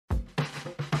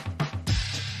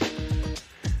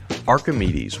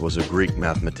Archimedes was a Greek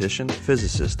mathematician,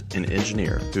 physicist, and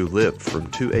engineer who lived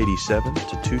from 287 to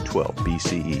 212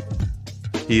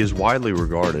 BCE. He is widely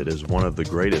regarded as one of the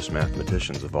greatest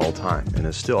mathematicians of all time and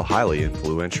is still highly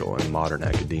influential in modern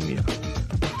academia.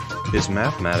 His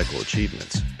mathematical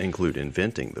achievements include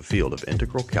inventing the field of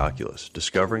integral calculus,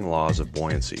 discovering laws of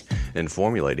buoyancy, and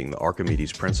formulating the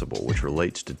Archimedes principle, which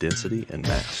relates to density and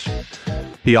mass.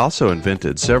 He also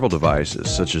invented several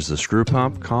devices such as the screw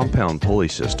pump, compound pulley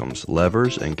systems,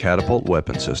 levers, and catapult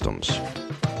weapon systems.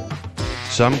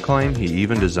 Some claim he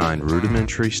even designed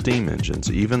rudimentary steam engines,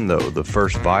 even though the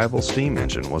first viable steam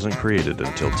engine wasn't created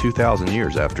until 2,000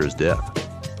 years after his death.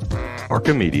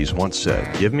 Archimedes once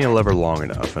said, "Give me a lever long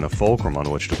enough and a fulcrum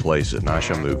on which to place it, and I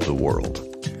shall move the world."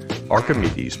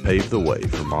 Archimedes paved the way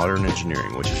for modern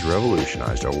engineering, which has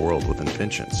revolutionized our world with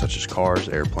inventions such as cars,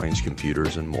 airplanes,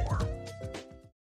 computers, and more.